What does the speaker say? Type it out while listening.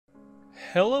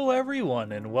Hello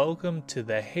everyone and welcome to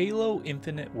the Halo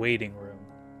Infinite Waiting Room.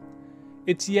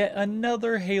 It's yet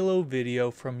another Halo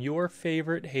video from your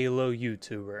favorite Halo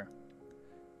YouTuber.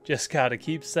 Just gotta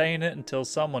keep saying it until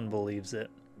someone believes it.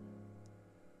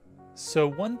 So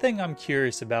one thing I'm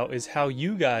curious about is how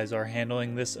you guys are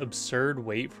handling this absurd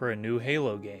wait for a new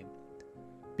Halo game.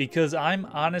 Because I'm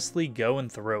honestly going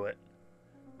through it.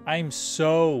 I'm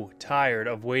so tired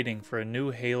of waiting for a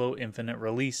new Halo Infinite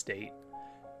release date.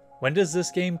 When does this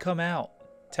game come out?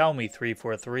 Tell me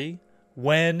 343,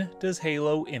 when does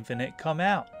Halo Infinite come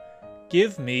out?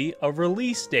 Give me a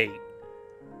release date.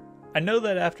 I know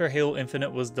that after Halo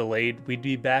Infinite was delayed, we'd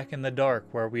be back in the dark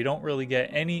where we don't really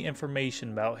get any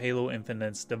information about Halo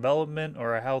Infinite's development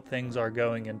or how things are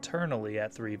going internally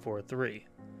at 343.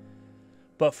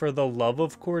 But for the love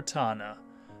of Cortana,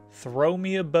 throw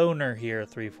me a boner here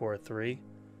 343.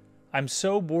 I'm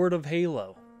so bored of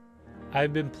Halo.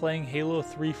 I've been playing Halo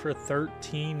 3 for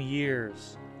 13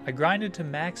 years. I grinded to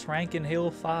max rank in Halo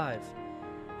 5.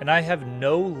 And I have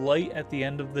no light at the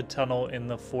end of the tunnel in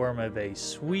the form of a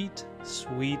sweet,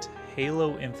 sweet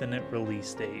Halo Infinite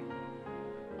release date.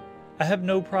 I have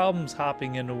no problems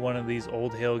hopping into one of these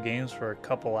old Halo games for a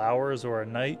couple hours or a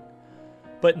night,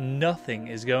 but nothing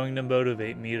is going to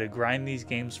motivate me to grind these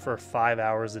games for 5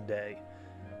 hours a day.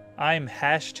 I'm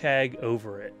hashtag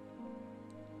over it.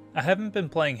 I haven't been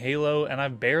playing Halo and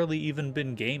I've barely even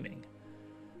been gaming.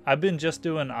 I've been just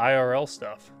doing IRL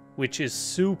stuff, which is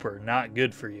super not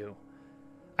good for you.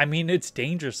 I mean, it's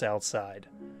dangerous outside.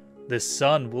 The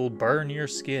sun will burn your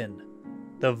skin.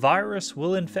 The virus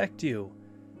will infect you.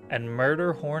 And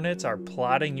murder hornets are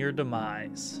plotting your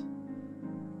demise.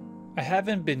 I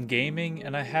haven't been gaming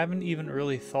and I haven't even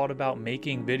really thought about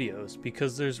making videos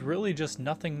because there's really just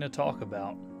nothing to talk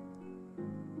about.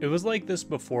 It was like this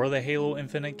before the Halo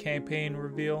Infinite campaign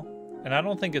reveal, and I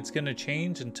don't think it's going to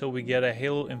change until we get a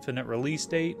Halo Infinite release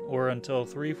date or until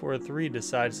 343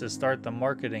 decides to start the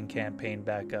marketing campaign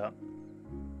back up.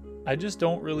 I just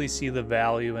don't really see the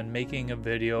value in making a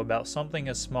video about something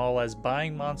as small as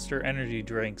buying Monster energy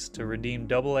drinks to redeem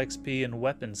double XP and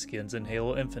weapon skins in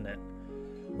Halo Infinite,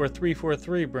 or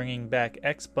 343 bringing back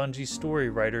ex-Bungie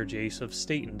story writer Joseph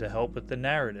Staten to help with the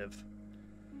narrative.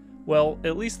 Well,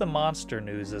 at least the monster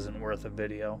news isn't worth a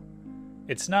video.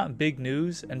 It's not big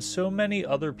news, and so many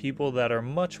other people that are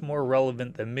much more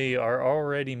relevant than me are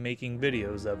already making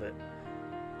videos of it.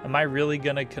 Am I really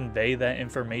gonna convey that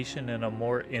information in a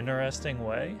more interesting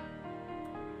way?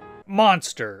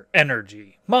 Monster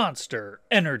energy,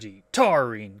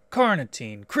 taurine,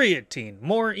 carnitine, creatine,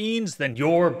 more enes than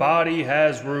your body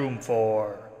has room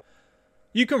for.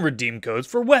 You can redeem codes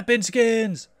for weapon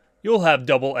skins! You'll have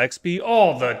double XP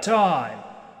all the time.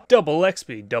 Double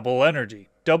XP, double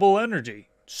energy.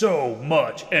 So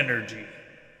much energy.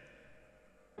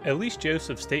 At least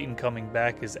Joseph Staten coming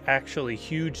back is actually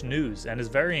huge news and is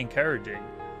very encouraging.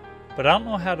 But I don't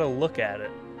know how to look at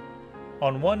it.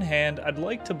 On one hand, I'd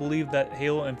like to believe that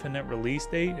Halo Infinite release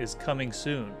date is coming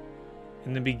soon,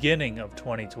 in the beginning of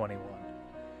 2021.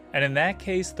 And in that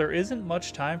case, there isn't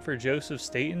much time for Joseph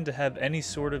Staten to have any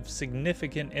sort of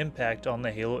significant impact on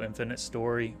the Halo Infinite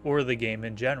story or the game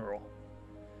in general.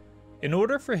 In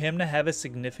order for him to have a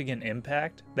significant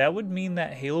impact, that would mean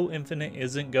that Halo Infinite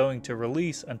isn't going to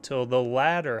release until the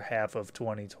latter half of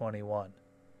 2021.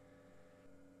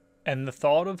 And the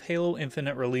thought of Halo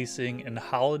Infinite releasing in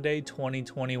holiday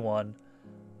 2021,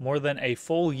 more than a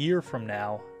full year from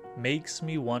now, makes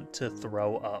me want to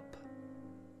throw up.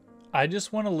 I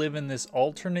just want to live in this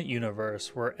alternate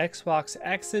universe where Xbox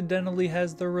accidentally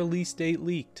has the release date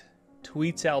leaked,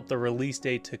 tweets out the release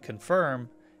date to confirm,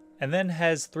 and then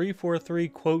has 343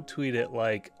 quote tweet it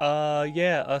like,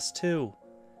 yeah, us too.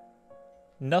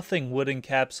 Nothing would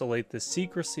encapsulate the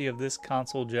secrecy of this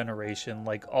console generation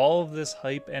like all of this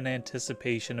hype and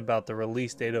anticipation about the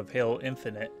release date of Halo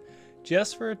Infinite,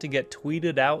 just for it to get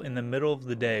tweeted out in the middle of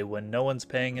the day when no one's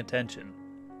paying attention.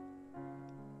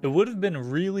 It would have been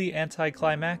really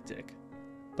anticlimactic,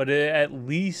 but it at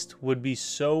least would be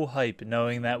so hype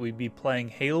knowing that we'd be playing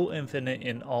Halo Infinite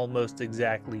in almost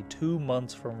exactly 2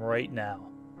 months from right now.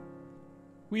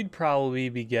 We'd probably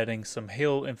be getting some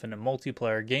Halo Infinite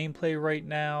multiplayer gameplay right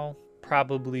now,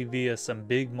 probably via some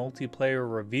big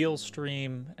multiplayer reveal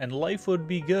stream, and life would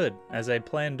be good as I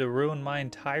plan to ruin my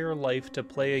entire life to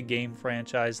play a game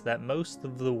franchise that most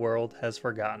of the world has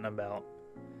forgotten about.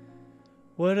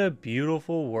 What a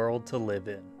beautiful world to live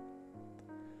in.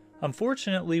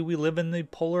 Unfortunately, we live in the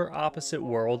polar opposite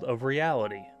world of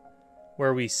reality,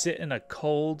 where we sit in a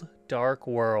cold, dark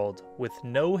world with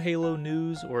no Halo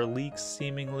news or leaks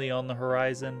seemingly on the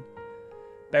horizon,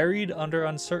 buried under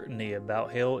uncertainty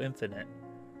about Halo Infinite,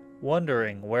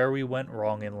 wondering where we went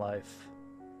wrong in life,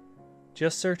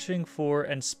 just searching for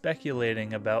and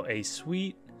speculating about a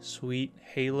sweet, sweet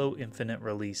Halo Infinite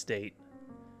release date.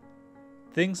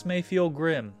 Things may feel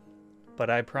grim, but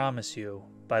I promise you,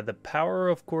 by the power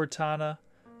of Cortana,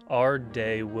 our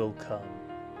day will come.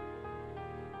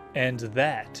 And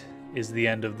that is the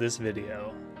end of this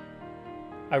video.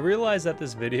 I realize that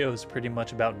this video is pretty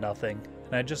much about nothing,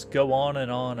 and I just go on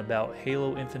and on about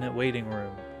Halo Infinite Waiting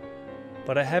Room.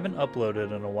 But I haven't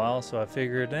uploaded in a while, so I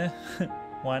figured,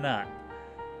 why not?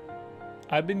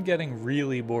 I've been getting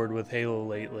really bored with Halo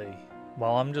lately,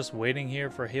 while I'm just waiting here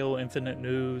for Halo Infinite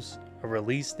news, a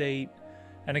release date,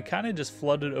 and it kinda just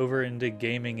flooded over into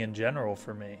gaming in general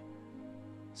for me.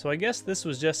 So I guess this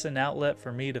was just an outlet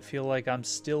for me to feel like I'm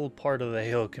still part of the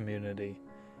Halo community,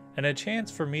 and a chance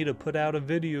for me to put out a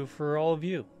video for all of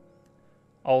you.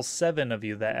 All 7 of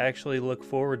you that actually look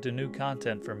forward to new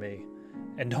content from me,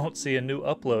 and don't see a new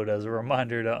upload as a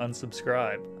reminder to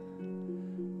unsubscribe.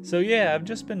 So yeah, I've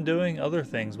just been doing other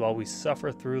things while we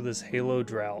suffer through this Halo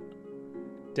drought.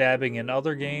 Dabbing in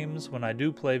other games when I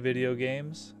do play video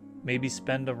games, maybe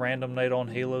spend a random night on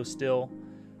Halo still,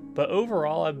 but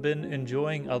overall I've been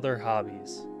enjoying other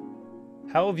hobbies.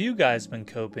 How have you guys been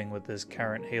coping with this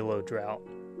current Halo drought?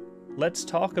 Let's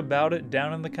talk about it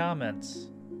down in the comments.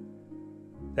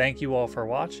 Thank you all for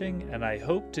watching, and I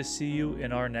hope to see you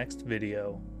in our next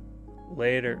video.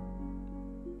 Later.